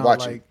because you can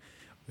watch it.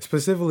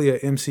 Specifically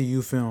an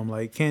MCU film,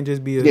 like can't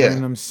just be a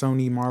random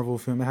Sony Marvel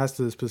film. It has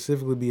to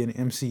specifically be an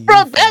MCU. Bro,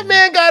 film.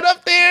 Batman got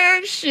up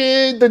there.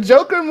 Shit, the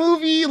Joker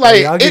movie.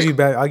 Like I'll give you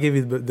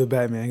the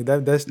Batman.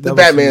 That's the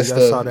Batman huge. stuff.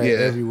 I saw that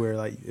everywhere.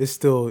 Like it's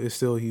still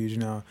huge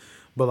now.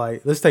 But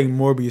like, let's take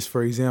Morbius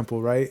for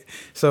example, right?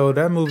 So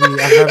that movie,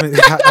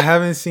 I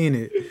haven't seen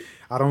it.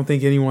 I don't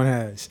think anyone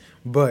has.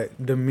 But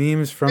the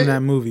memes from that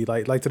movie,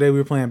 like today we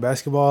were playing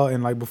basketball,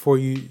 and like before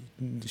you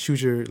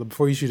shoot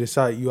a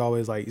shot, you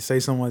always like say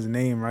someone's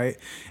name, right?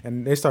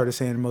 And they started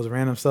saying the most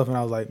random stuff, and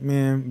I was like,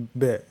 man,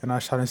 bet. And I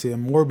shot and said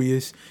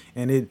Morbius,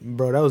 and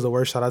that was the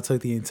worst shot I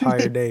took the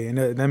entire day, and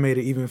that made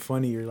it even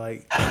funnier.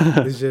 Like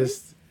it's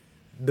just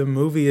the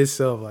movie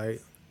itself,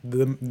 like.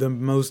 The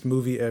most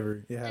movie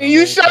ever.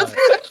 You shot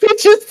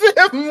pictures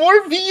of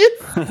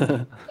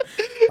Morbius.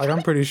 Like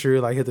I'm pretty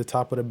sure like hit the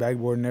top of the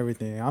backboard and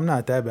everything. I'm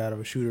not that bad of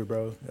a shooter,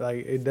 bro.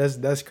 Like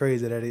that's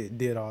crazy that it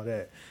did all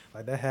that.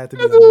 Like that had to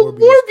be a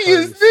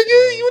Morbius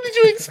nigga. What did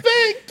you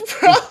expect,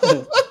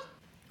 bro?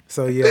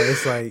 So yeah,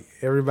 it's like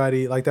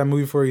everybody like that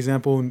movie for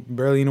example.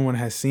 Barely anyone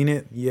has seen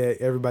it yet.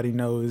 Everybody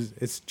knows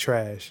it's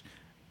trash.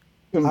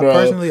 Bro.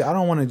 I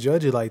don't want to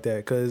judge it like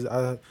that because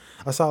I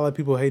saw a lot of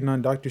people hating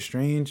on Doctor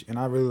Strange, and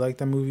I really liked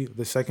that movie.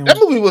 The second that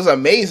movie was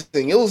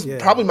amazing. It was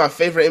probably my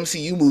favorite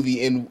MCU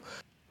movie.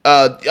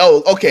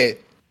 Okay.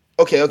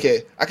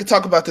 I can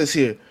talk about this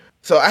here.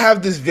 So I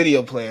have this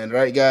video planned,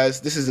 right,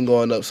 guys? This isn't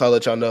going up, so I'll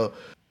let y'all know.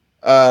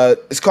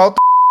 It's called.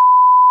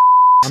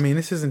 I mean,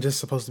 this isn't just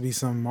supposed to be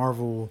some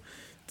Marvel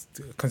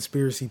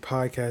conspiracy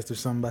podcast or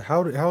something. But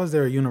how is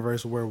there a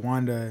universe where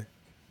Wanda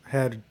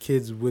had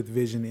kids with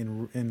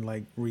Vision in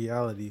like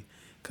reality?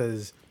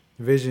 Because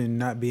Vision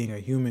not being a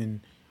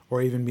human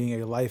or even being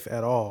a life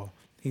at all.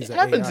 It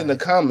happens in the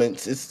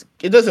comments.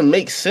 It doesn't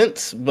make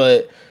sense,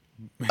 but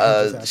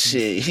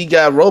shit, he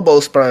got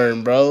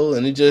RoboSperm, bro,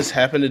 and it just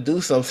happened to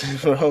do something,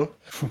 bro.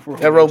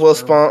 That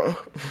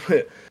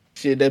RoboSperm,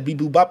 shit, that Bee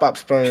Boo Bop Bop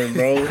sperm,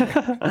 bro.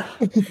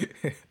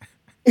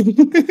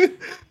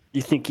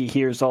 You think he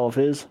hears all of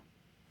his?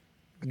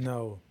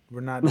 No,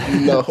 we're not.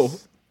 No,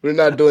 we're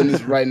not doing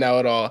this right now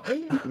at all.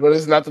 But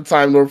it's not the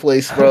time nor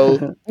place,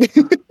 bro.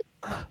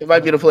 It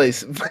might be the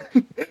place.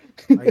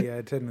 Yeah,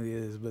 it technically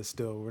is, but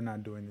still, we're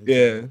not doing this.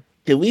 Yeah.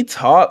 Can we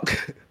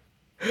talk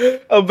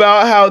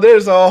about how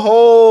there's a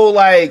whole,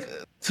 like,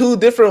 2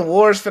 different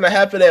wars finna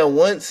happen at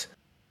once?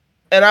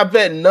 And I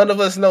bet none of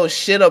us know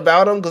shit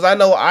about them, because I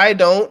know I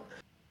don't.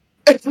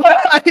 It's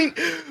like,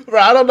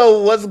 bro, I don't know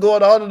what's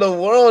going on in the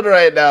world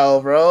right now,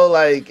 bro.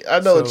 Like, I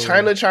know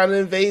China trying to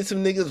invade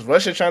some niggas,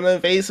 Russia trying to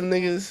invade some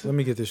niggas. Let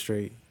me get this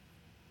straight.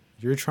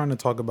 You're trying to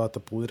talk about the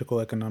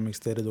political economic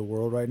state of the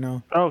world right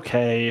now?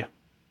 Okay.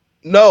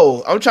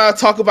 No, I'm trying to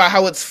talk about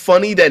how it's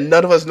funny that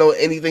none of us know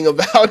anything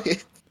about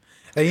it.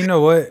 Hey, you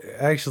know what?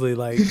 Actually,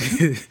 like,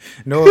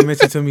 Noah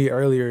mentioned to me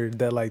earlier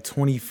that like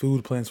 20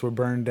 food plants were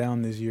burned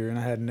down this year, and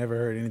I had never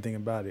heard anything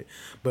about it.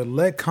 But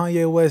let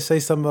Kanye West say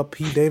something about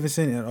Pete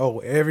Davidson,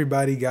 and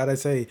everybody gotta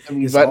say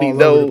it's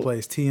all over the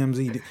place.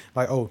 TMZ,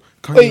 like,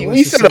 Kanye Wait,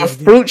 we said a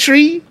fruit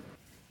tree?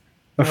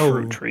 A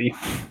fruit tree.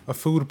 A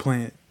food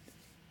plant.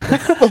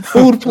 A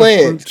food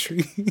plant. A fruit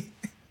tree.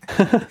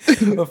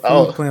 A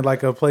food plant,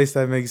 like a place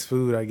that makes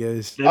food, I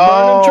guess.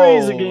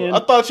 Trees again. I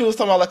thought you was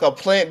talking about like a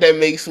plant that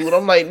makes food.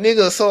 I'm like,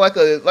 nigga, so like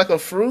a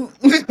fruit?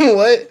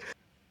 What?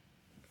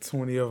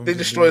 20 of them. They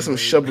destroy some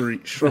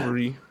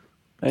shrubbery.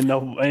 And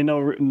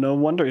no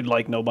wonder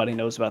like nobody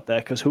knows about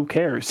that because who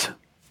cares?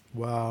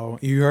 Wow,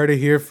 you heard it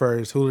here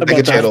first. Who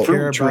doesn't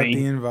care about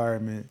the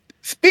environment?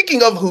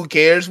 Speaking of who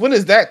cares, when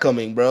is that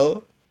coming,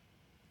 bro?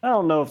 I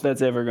don't know if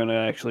that's ever gonna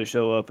actually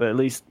show up. At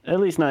least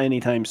not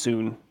anytime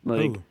soon.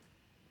 Like. Ooh.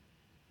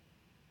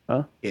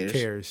 Huh?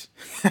 Cares.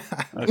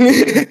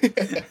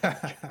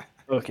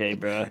 Okay,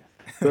 bro.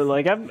 But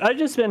like I've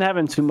just been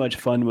having too much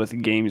fun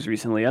with games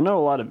recently. I know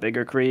a lot of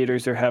bigger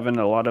creators are having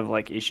a lot of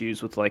like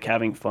issues with like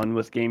having fun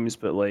with games,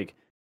 but like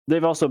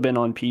they've also been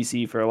on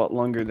PC for a lot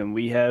longer than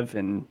we have,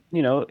 and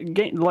you know,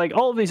 like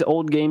all of these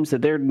old games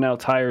that they're now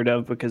tired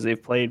of because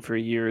they've played for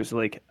years.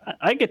 Like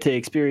I get to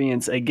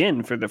experience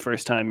again for the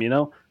first time, you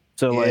know.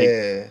 So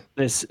like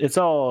it's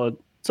all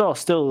it's all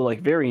still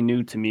like very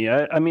new to me.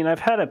 I mean, I've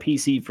had a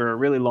PC for a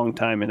really long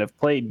time and I've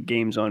played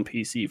games on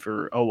PC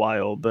for a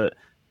while, but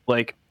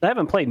like I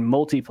haven't played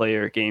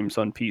multiplayer games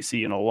on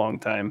PC in a long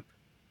time,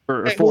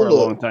 or for a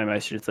long time, I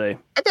should say.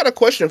 I got a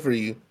question for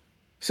you.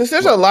 Since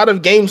there's a lot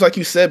of games, like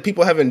you said,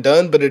 people haven't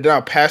done, but they're now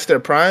past their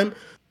prime,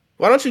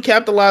 why don't you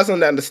capitalize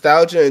on that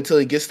nostalgia until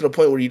it gets to the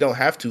point where you don't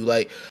have to?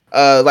 Like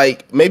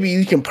maybe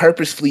you can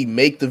purposefully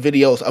make the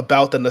videos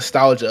about the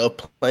nostalgia of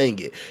playing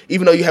it,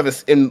 even though you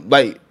have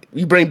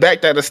you bring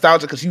back that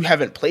nostalgia because you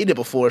haven't played it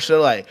before. So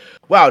like,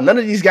 wow, none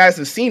of these guys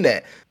have seen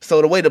that.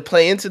 So the way to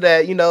play into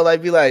that, you know,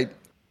 like be like,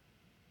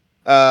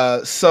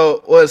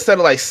 instead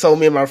of like, so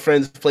me and my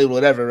friends played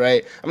whatever,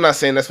 right? I'm not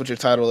saying that's what your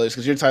title is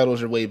because your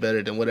titles are way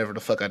better than whatever the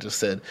fuck I just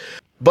said.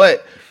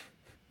 But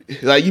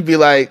like, you'd be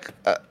like,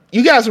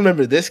 you guys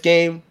remember this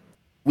game?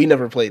 We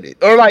never played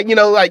it, or like, you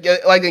know, like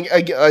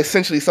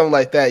essentially something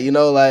like that, you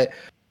know, like.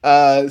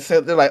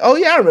 So they're like, oh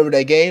yeah, I remember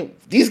that game.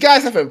 These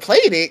guys haven't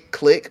played it.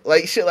 Click,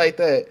 like shit like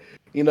that.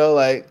 You know,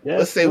 like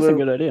let's say that's a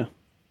good idea.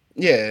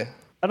 Yeah,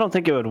 I don't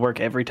think it would work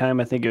every time.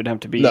 I think it would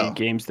have to be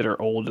games that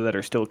are old that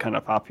are still kind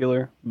of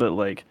popular. But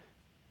like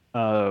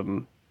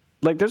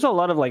there's a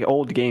lot of like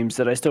old games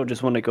that I still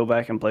just want to go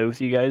back and play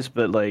with you guys.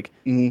 But like,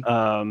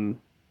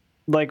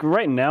 like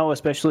right now,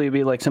 especially, it'd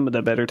be like some of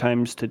the better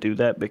times to do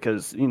that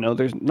because you know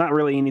there's not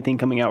really anything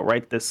coming out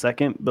right this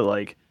second. But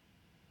like.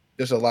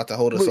 There's a lot to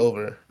hold us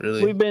over,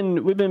 really. We've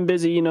been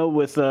busy, you know,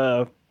 with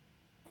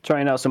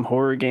trying out some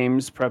horror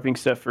games, prepping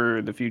stuff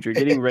for the future,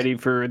 getting ready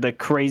for the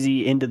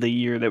crazy end of the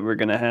year that we're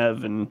gonna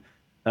have, and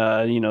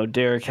you know,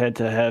 Derek had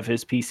to have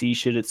his PC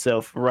shit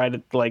itself right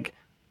at like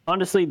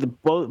honestly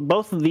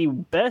both the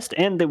best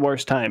and the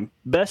worst time.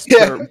 Best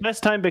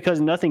time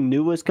because nothing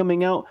new was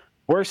coming out.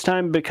 Worst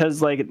time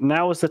because like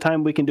now is the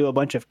time we can do a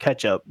bunch of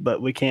catch up,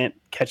 but we can't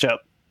catch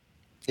up.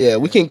 Yeah,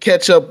 we can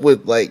catch up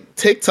with like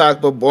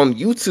TikTok, but on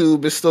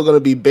YouTube it's still gonna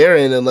be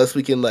barren unless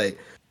we can like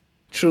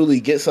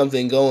truly get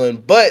something going.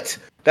 But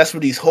that's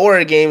where these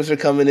horror games are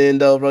coming in,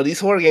 though, bro.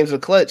 These horror games are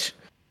clutch.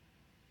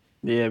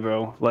 Yeah,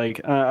 bro. Like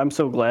I'm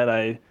so glad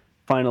I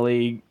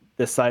finally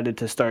decided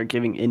to start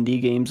giving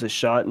indie games a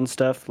shot and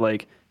stuff.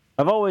 Like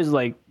I've always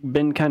like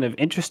been kind of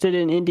interested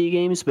in indie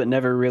games, but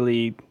never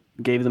really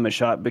gave them a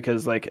shot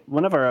because like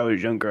whenever I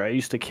was younger, I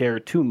used to care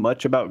too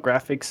much about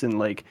graphics and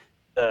like.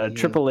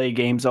 AAA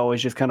games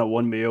always just kind of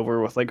won me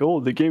over with like, oh,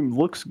 the game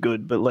looks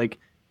good, but like,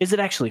 is it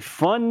actually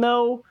fun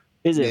though?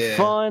 Is it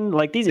fun?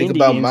 Like these indie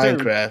games,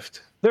 Minecraft.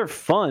 They're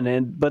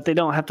fun, but they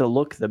don't have to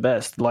look the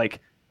best.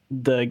 Like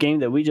the game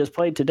that we just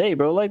played today,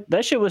 bro. Like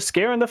that shit was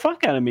scaring the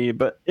fuck out of me,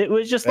 but it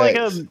was just like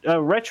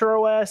a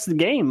retro ass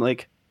game.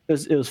 Like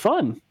it was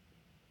fun.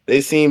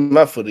 They seen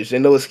my footage. They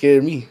know it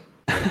scared me.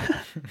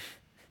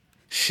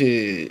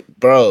 Shit,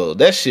 bro,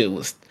 that shit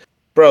was.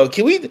 Bro,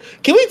 can we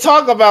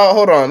talk about?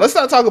 Hold on, let's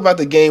not talk about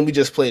the game we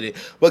just played it.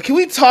 But can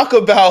we talk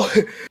about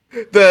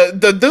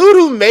the dude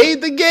who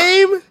made the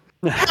game?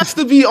 Has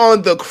to be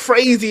on the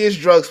craziest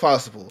drugs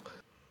possible.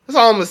 That's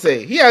all I'm gonna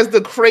say. He has the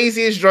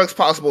craziest drugs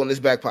possible in his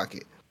back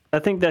pocket. I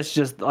think that's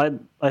just.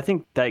 I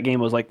think that game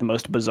was like the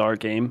most bizarre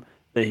game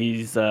that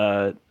he's.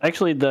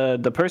 Actually,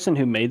 the person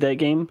who made that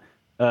game,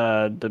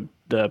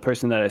 the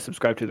person that I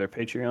subscribed to their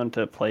Patreon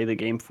to play the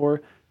game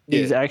for.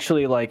 He's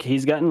actually like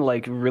he's gotten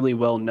like really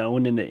well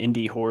known in the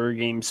indie horror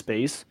game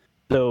space.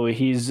 So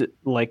he's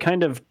like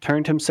kind of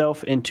turned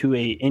himself into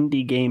a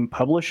indie game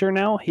publisher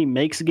now. He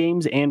makes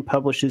games and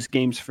publishes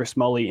games for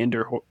small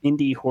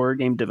indie horror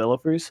game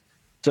developers.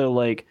 So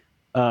like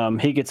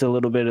he gets a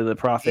little bit of the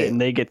profit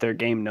and they get their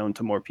game known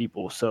to more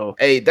people. So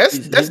hey, that's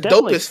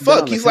dope as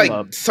fuck. He's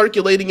like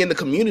circulating in the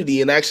community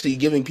and actually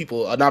giving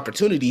people an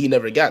opportunity he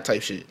never got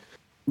type shit.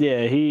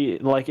 Yeah, he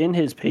like in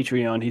his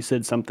Patreon he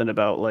said something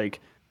about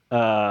like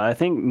I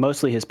think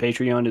mostly his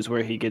Patreon is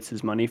where he gets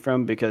his money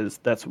from because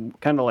that's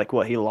kind of like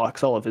what he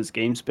locks all of his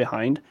games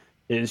behind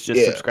is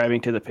just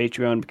subscribing to the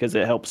Patreon because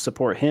it helps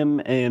support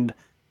him and,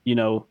 you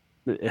know,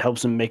 it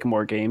helps him make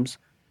more games.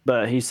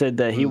 But he said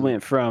that he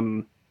went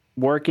from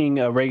working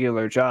a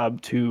regular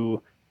job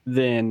to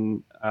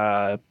then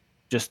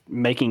just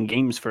making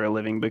games for a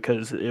living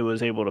because it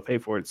was able to pay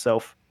for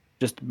itself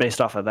just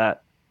based off of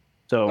that.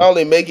 So not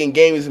only making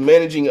games,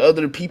 managing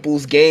other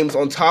people's games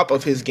on top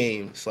of his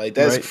games. Like,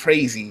 that's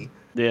crazy.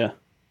 Yeah.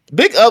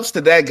 Big ups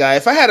to that guy.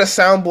 If I had a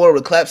soundboard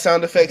with clap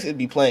sound effects, it'd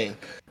be playing.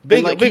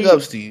 Big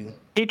ups to you.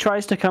 He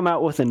tries to come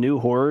out with a new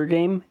horror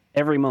game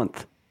every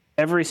month.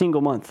 Every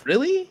single month.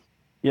 Really?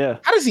 Yeah.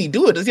 How does he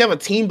do it? Does he have a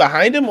team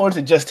behind him or is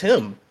it just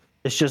him?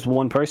 It's just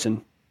one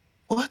person.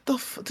 What the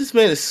fuck? This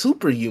man is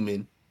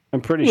superhuman. I'm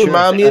pretty sure.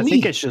 I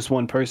think it's just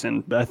one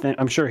person, but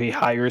I'm sure he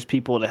hires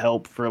people to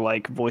help for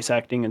like voice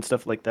acting and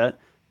stuff like that.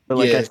 But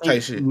like I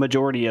think the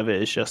majority of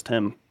it is just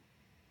him.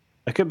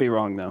 I could be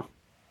wrong though.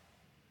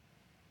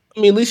 I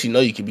mean, at least you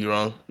know you could be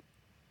wrong.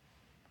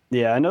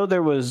 Yeah, I know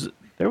there was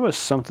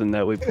something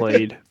that we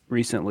played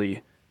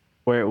recently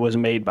where it was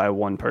made by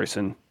one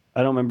person.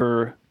 I don't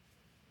remember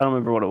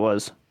what it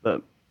was,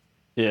 but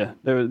yeah,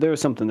 there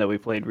was something that we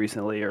played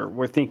recently or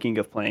we're thinking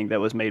of playing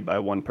that was made by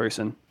one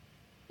person.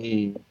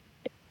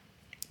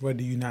 What,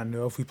 do you not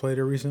know if we played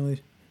it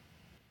recently?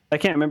 I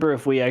can't remember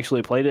if we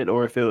actually played it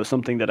or if it was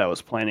something that I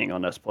was planning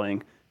on us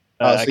playing.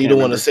 So you don't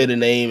want to say the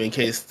name in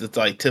case it's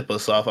like tip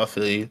us off. I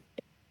feel you.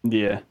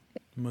 Yeah.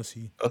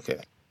 Mussy. Okay.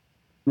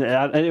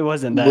 Yeah, it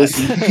wasn't that.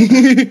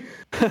 Mussy.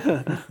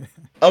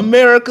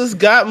 America's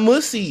Got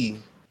Mussy.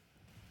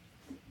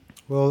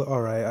 Well,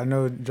 all right. I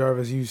know,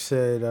 Jarvis, you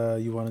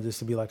said you wanted this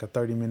to be like a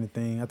 30-minute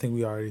thing. I think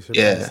we already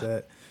surpassed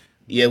that.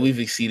 Yeah, we've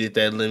exceeded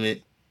that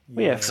limit.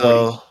 Yeah.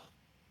 So,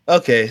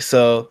 okay.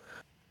 So,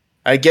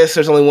 I guess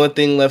there's only one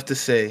thing left to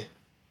say.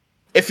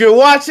 If you're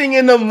watching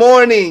in the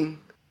morning,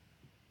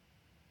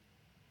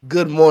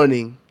 good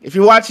morning. If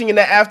you're watching in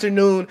the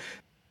afternoon,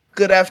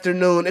 good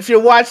afternoon. If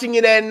you're watching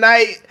it at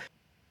night,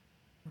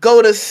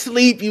 go to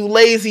sleep, you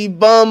lazy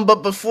bum.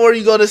 But before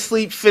you go to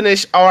sleep,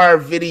 finish our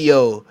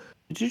video.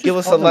 Did you just give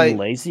us a like?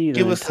 Lazy?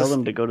 Give us tell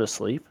them to go to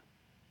sleep.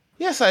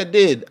 Yes, I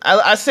did.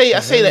 I say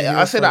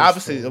the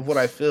opposite of what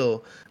I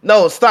feel.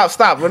 No,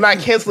 stop. We're not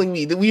canceling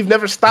me. We've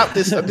never stopped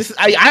this. This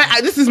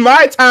is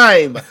my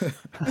time.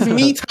 This is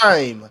me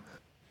time.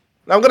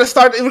 I'm gonna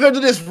start. We're gonna do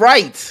this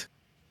right.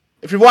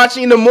 If you're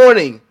watching in the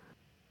morning,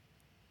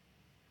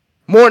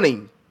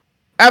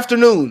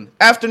 afternoon,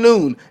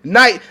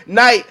 night.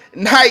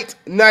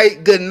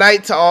 Good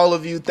night to all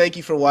of you. Thank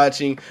you for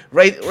watching.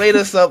 Rate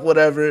us up,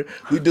 whatever.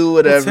 We do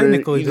whatever. Well,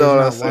 technically, you know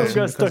what I'm saying?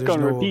 Got stuck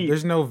on repeat.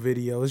 There's no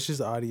video. It's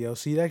just audio.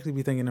 So you'd actually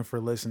be thanking them for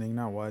listening,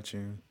 not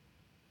watching.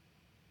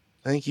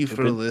 Thank you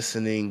for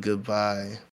listening. Goodbye.